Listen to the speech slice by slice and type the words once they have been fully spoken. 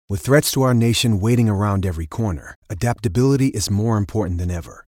With threats to our nation waiting around every corner, adaptability is more important than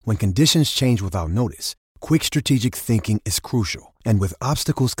ever. When conditions change without notice, quick strategic thinking is crucial. And with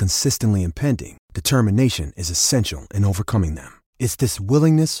obstacles consistently impending, determination is essential in overcoming them. It's this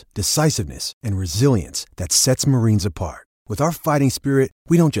willingness, decisiveness, and resilience that sets Marines apart. With our fighting spirit,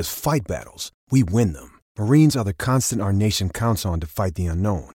 we don't just fight battles, we win them. Marines are the constant our nation counts on to fight the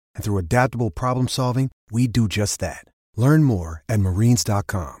unknown. And through adaptable problem solving, we do just that. Learn more at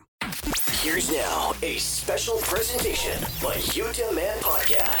marines.com. Here's now a special presentation by Utah Man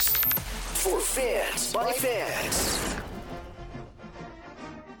Podcast. For fans, by fans.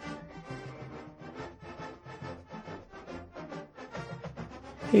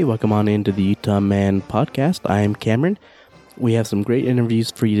 Hey, welcome on into the Utah Man Podcast. I am Cameron. We have some great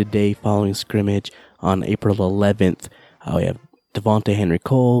interviews for you today following scrimmage on April 11th. We have Devontae Henry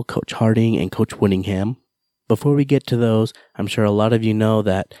Cole, Coach Harding, and Coach Whittingham. Before we get to those, I'm sure a lot of you know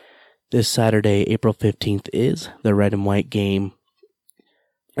that this Saturday, April 15th, is the red and white game.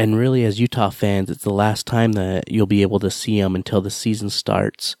 And really, as Utah fans, it's the last time that you'll be able to see them until the season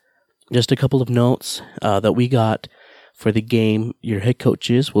starts. Just a couple of notes that we got for the game. Your head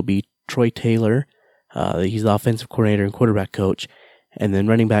coaches will be Troy Taylor. He's the offensive coordinator and quarterback coach. And then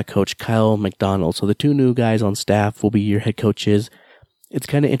running back coach Kyle McDonald. So the two new guys on staff will be your head coaches. It's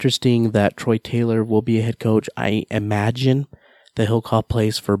kind of interesting that Troy Taylor will be a head coach. I imagine that he'll call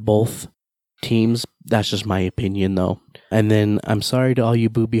plays for both teams. That's just my opinion, though. And then I'm sorry to all you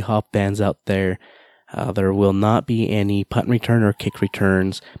Booby Hop fans out there. There will not be any punt return or kick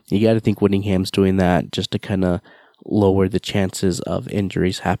returns. You got to think Whittingham's doing that just to kind of lower the chances of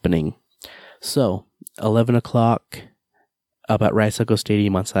injuries happening. So, 11 o'clock up at Rice Echo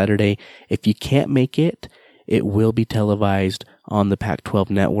Stadium on Saturday. If you can't make it, it will be televised on the Pac-12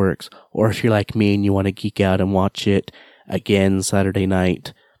 networks. Or if you're like me and you want to geek out and watch it again Saturday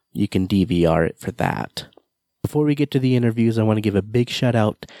night, you can DVR it for that. Before we get to the interviews, I want to give a big shout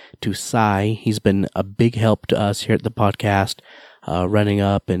out to Cy. He's been a big help to us here at the podcast, running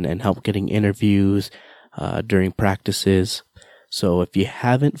up and help getting interviews during practices. So if you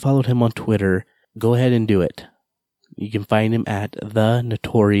haven't followed him on Twitter, go ahead and do it. You can find him at _Cy.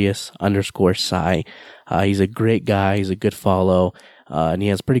 He's a great guy. He's a good follow. And he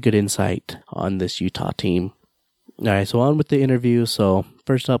has pretty good insight on this Utah team. All right, so on with the interview. So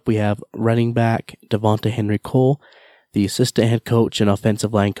first up, we have running back Devontae Henry Cole, the assistant head coach and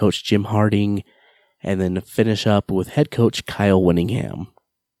offensive line coach Jim Harding, and then finish up with head coach Kyle Whittingham.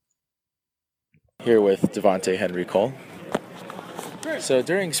 Here with Devontae Henry Cole. So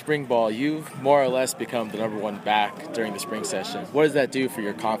during spring ball, you've more or less become the number one back during the spring session. What does that do for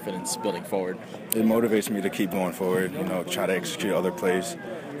your confidence building forward? It motivates me to keep going forward, try to execute other plays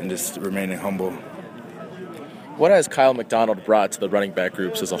and just remaining humble. What has Kyle McDonald brought to the running back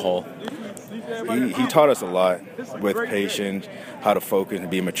groups as a whole? He taught us a lot with patience, how to focus and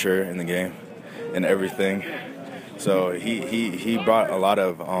be mature in the game and everything. So he brought a lot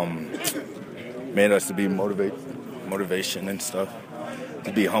of, made us to be motivation and stuff,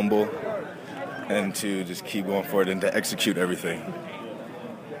 to be humble and to just keep going forward and to execute everything.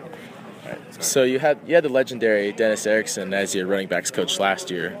 So you had the legendary Dennis Erickson as your running backs coach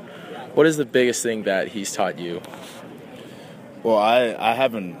last year. What is the biggest thing that he's taught you? Well, I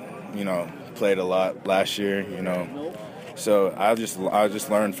haven't, played a lot last year, So I just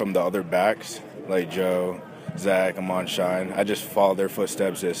learned from the other backs, like Joe, Zach, Amon Shine. I just followed their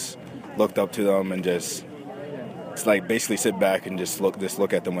footsteps, just looked up to them and just basically sit back and just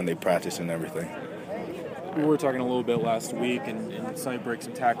look at them when they practice and everything. We were talking a little bit last week and saw you break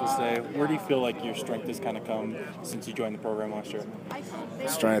some tackles today. Where do you feel like your strength has kind of come since you joined the program last year?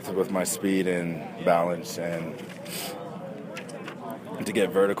 Strength with my speed and balance and to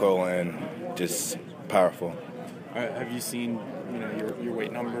get vertical and just powerful. Have you seen your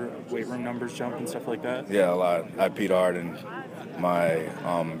weight room numbers jump and stuff like that? Yeah, a lot. I PR'd in my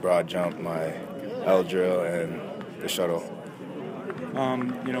broad jump, my L drill, and the shuttle.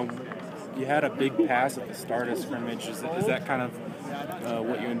 You had a big pass at the start of scrimmage. Is that kind of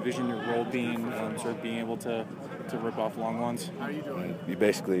what you envision your role being, sort of being able to rip off long ones? It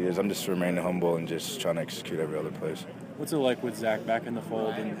basically is. I'm just remaining humble and just trying to execute every other place. What's it like with Zach back in the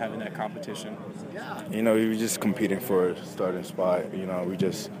fold and having that competition? We were just competing for a starting spot. We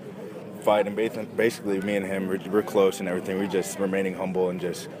just fight, and basically me and him, we're close and everything. We're just remaining humble and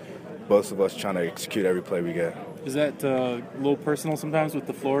just both of us trying to execute every play we get. Is that a little personal sometimes with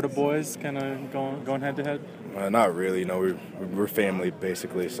the Florida boys kind of going head to head? Not really. We're family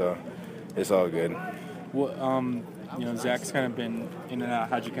basically, so it's all good. Well, Zach's kind of been in and out.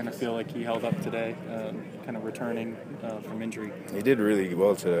 How'd you kind of feel like he held up today, kind of returning from injury? He did really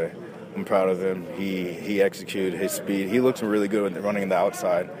well today. I'm proud of him. He executed his speed. He looks really good with running the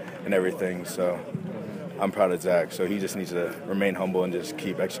outside and everything, so I'm proud of Zach. So he just needs to remain humble and just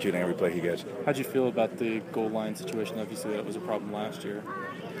keep executing every play he gets. How'd you feel about the goal line situation? Obviously, that was a problem last year.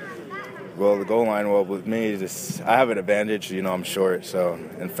 Well, the goal line, with me, I have an advantage. I'm short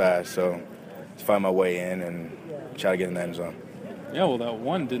and fast, so just find my way in and try to get in the end zone. Yeah, well, that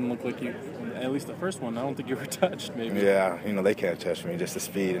one didn't look like you, at least the first one, I don't think you were touched, maybe. Yeah, they can't touch me, just the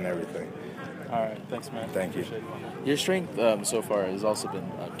speed and everything. All right, thanks, man. Thank you. Your strength so far has also been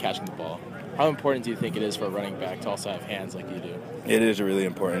catching the ball. How important do you think it is for a running back to also have hands like you do? It is really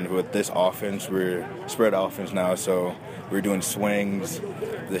important. With this offense, we're spread offense now, so we're doing swings,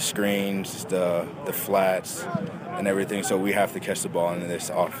 the screens, the flats, and everything, so we have to catch the ball in this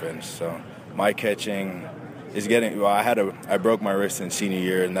offense. So my catching is getting, I broke my wrist in senior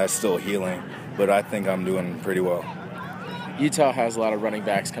year, and that's still healing, but I think I'm doing pretty well. Utah has a lot of running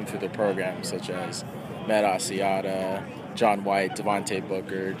backs come through their program, such as Matt Asiata, John White, Devontae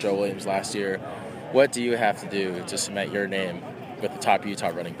Booker, Joe Williams last year. What do you have to do to cement your name with the top Utah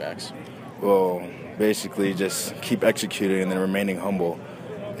running backs? Well, basically just keep executing and then remaining humble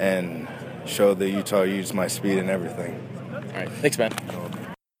and show that Utah used my speed and everything. All right. Thanks, man.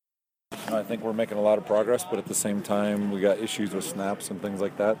 I think we're making a lot of progress, but at the same time, we got issues with snaps and things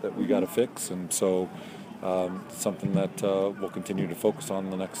like that we got to fix, and so something that we'll continue to focus on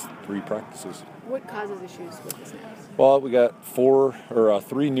the next 3 practices. What causes issues with the snaps? Well, we got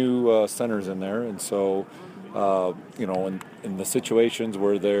 3 new centers in there, and so in the situations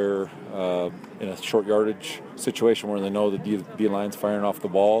where they're in a short yardage situation where they know the D line's firing off the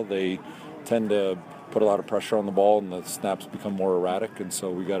ball, they tend to put a lot of pressure on the ball, and the snaps become more erratic, and so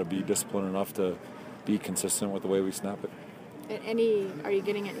we got to be disciplined enough to be consistent with the way we snap it. Are you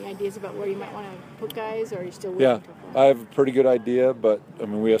getting any ideas about where you might want to put guys, or are you still waiting? Yeah, I have a pretty good idea, but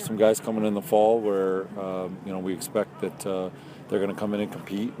we have some guys coming in the fall where we expect that they're going to come in and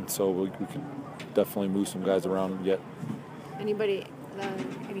compete, and so we can definitely move some guys around yet. Any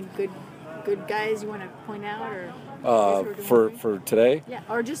good guys you want to point out, or for today? Yeah,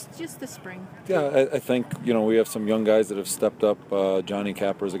 or just the spring. Yeah, I think we have some young guys that have stepped up. Johnny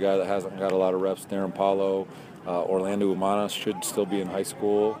Capper is a guy that hasn't got a lot of reps. Darren Paulo, Orlando Umana should still be in high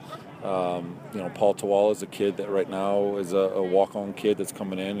school. Paul Tawala is a kid that right now is a walk-on kid that's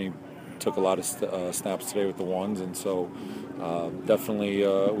coming in. He took a lot of snaps today with the ones, and so definitely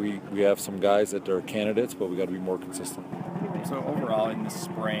we have some guys that are candidates, but we got to be more consistent. So overall in the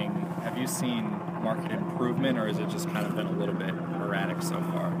spring, have you seen market improvement, or has it just kind of been a little bit erratic so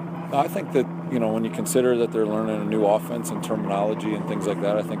far? I think that, when you consider that they're learning a new offense and terminology and things like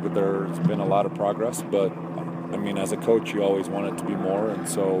that, I think that there's been a lot of progress, but as a coach, you always want it to be more, and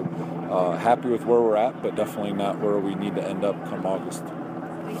so happy with where we're at, but definitely not where we need to end up come August.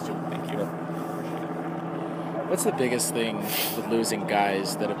 Thanks, Jim. Thank you. What's the biggest thing with losing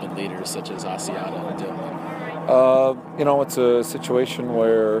guys that have been leaders, such as Asiata and Dillon? It's a situation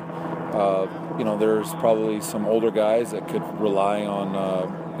where, there's probably some older guys that could rely on,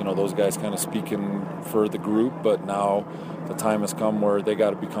 those guys kind of speaking for the group, but now the time has come where they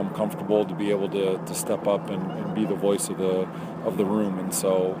got to become comfortable to be able to step up and be the voice of the room, and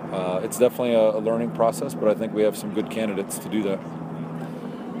so it's definitely a learning process, but I think we have some good candidates to do that.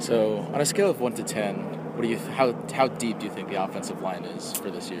 So on a scale of 1 to 10, how deep do you think the offensive line is for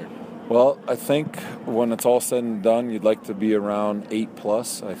this year? Well, I think when it's all said and done, you'd like to be around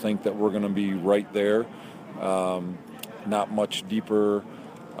 8+. I think that we're going to be right there. Not much deeper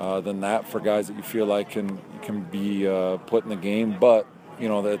than that for guys that you feel like can be put in the game. But,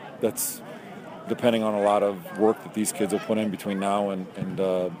 that's depending on a lot of work that these kids will put in between now and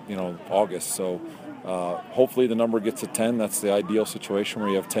August. So hopefully the number gets to 10. That's the ideal situation where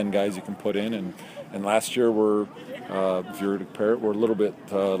you have 10 guys you can put in. And last year if you were to compare it, we're a little bit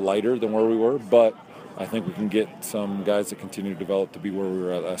lighter than where we were, but I think we can get some guys that continue to develop to be where we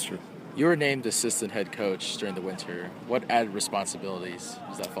were at last year. You were named assistant head coach during the winter. What added responsibilities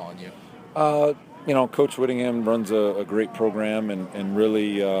does that fall on you? Coach Whittingham runs a great program, and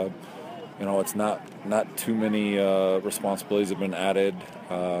really, it's not too many responsibilities have been added.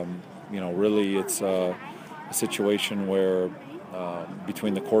 Really, it's a situation where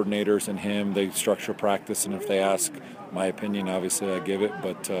between the coordinators and him, they structure practice, and if they ask my opinion, obviously I give it.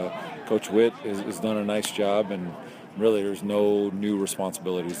 But Coach Witt has done a nice job, and really there's no new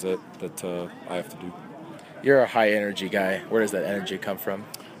responsibilities that I have to do. You're a high-energy guy. Where does that energy come from?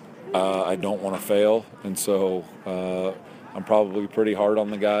 I don't want to fail, and so I'm probably pretty hard on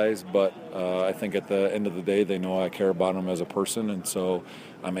the guys, but I think at the end of the day, they know I care about them as a person, and so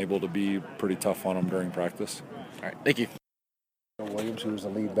I'm able to be pretty tough on them during practice. All right, thank you. Williams, who was the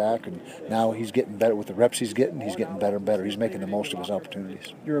lead back, and now he's getting better with the reps he's getting better and better. He's making the most of his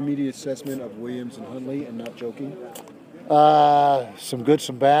opportunities. Your immediate assessment of Williams and Hundley, and not joking? Some good,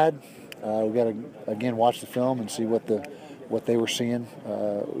 some bad. We got to, again, watch the film and see what they were seeing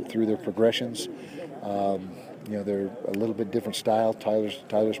through their progressions. They're a little bit different style.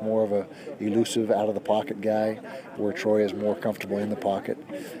 Tyler's more of a elusive, out of the pocket guy, where Troy is more comfortable in the pocket.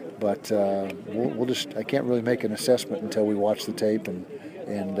 But I can't really make an assessment until we watch the tape and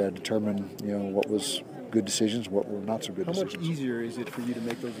determine what was good decisions, what were not so good decisions. How much easier is it for you to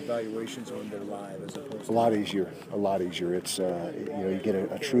make those evaluations when they're live as opposed to a lot easier. It's you get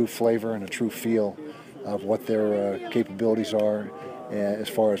a true flavor and a true feel of what their capabilities are as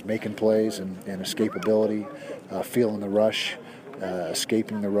far as making plays and escapability, feeling the rush,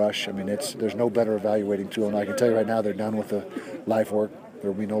 escaping the rush. I mean, there's no better evaluating tool, and I can tell you right now they're done with the live work.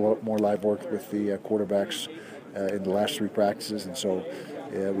 There will be no more live work with the quarterbacks in the last 3 practices, and so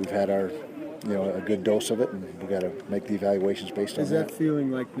we've had our a good dose of it, and we've got to make the evaluations based on that. Is that feeling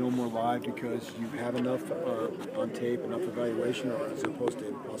like no more live because you have enough on tape, enough evaluation, or as opposed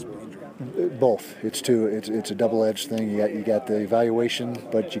to possible injury? Both. It's a double-edged thing. You got the evaluation,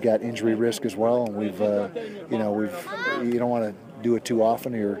 but you got injury risk as well, and we've you don't want to do it too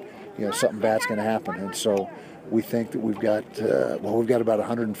often, or something bad's going to happen, and so we think that we've got about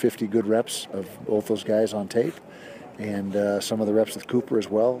 150 good reps of both those guys on tape. And some of the reps with Cooper as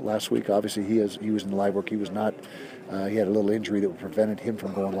well. Last week, obviously, he was in the live work. He was not. He had a little injury that prevented him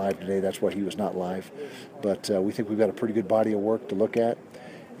from going live today. That's why he was not live. But we think we've got a pretty good body of work to look at.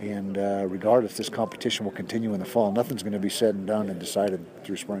 And regardless, this competition will continue in the fall. Nothing's going to be said and done and decided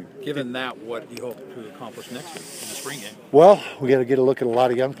through spring. Given that, what do you hope to accomplish next week in the spring game? Well, we got to get a look at a lot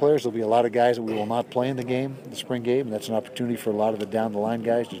of young players. There'll be a lot of guys that we will not play in the spring game. And that's an opportunity for a lot of the down-the-line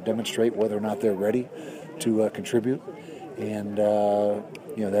guys to demonstrate whether or not they're ready to contribute. And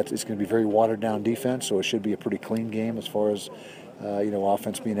it's going to be very watered down defense, so it should be a pretty clean game as far as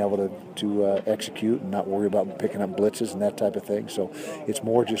offense being able to execute and not worry about picking up blitzes and that type of thing. So it's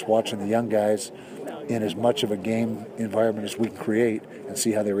more just watching the young guys in as much of a game environment as we can create and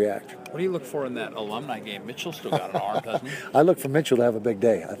see how they react. What do you look for in that alumni game? Mitchell's still got an arm, doesn't he? I look for Mitchell to have a big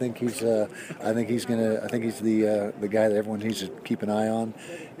day. I think he's the guy that everyone needs to keep an eye on.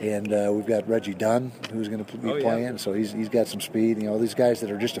 And we've got Reggie Dunn, who's going to be playing. Yeah. So he's got some speed. These guys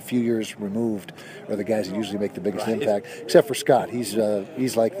that are just a few years removed are the guys that usually make the biggest impact. Except for Scott, he's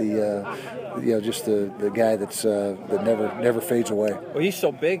like just the guy that never fades away. Well, he's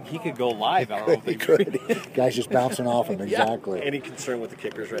so big he could go live. I don't know if he could. Guys just bouncing off him, exactly. Yeah. Any concern with the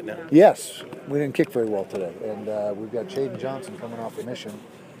kickers right now? Yes, we didn't kick very well today, and we've got Chaden Johnson coming off a mission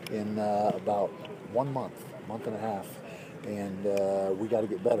in about 1 month and a half, and we got to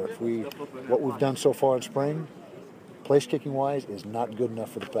get better. What we've done so far in spring, place kicking wise, is not good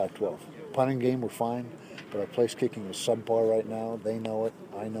enough for the Pac-12. Punting game, we're fine, but our place kicking is subpar right now. They know it,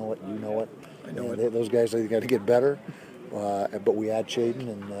 I know it, you know it. I know it. Those guys, they got to get better. But we add Chaden,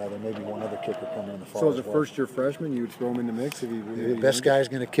 and there may be one other kicker coming in the fall. So as a first-year freshman, you would throw him in the mix if he the best guy's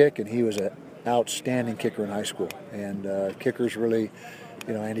going to kick, and he was an outstanding kicker in high school. And kickers really,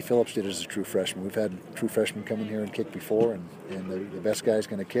 Andy Phillips did as a true freshman. We've had true freshmen come in here and kick before, and the best guy's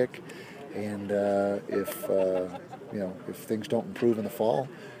going to kick. And if things don't improve in the fall,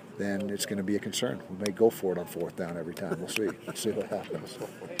 then it's going to be a concern. We may go for it on 4th down every time. We'll see. Let's see what happens.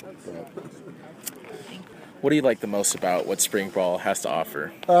 What do you like the most about what spring ball has to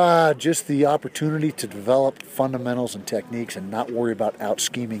offer? Just the opportunity to develop fundamentals and techniques and not worry about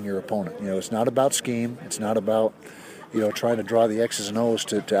out-scheming your opponent. It's not about scheme. It's not about, trying to draw the X's and O's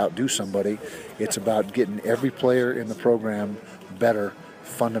to outdo somebody. It's about getting every player in the program better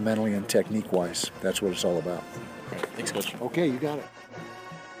fundamentally and technique-wise. That's what it's all about. Right. Thanks, Coach. Okay, you got it.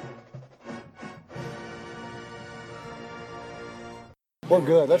 We're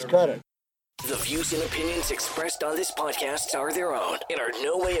good. Let's cut it. The views and opinions expressed on this podcast are their own and are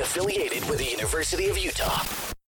no way affiliated with the University of Utah.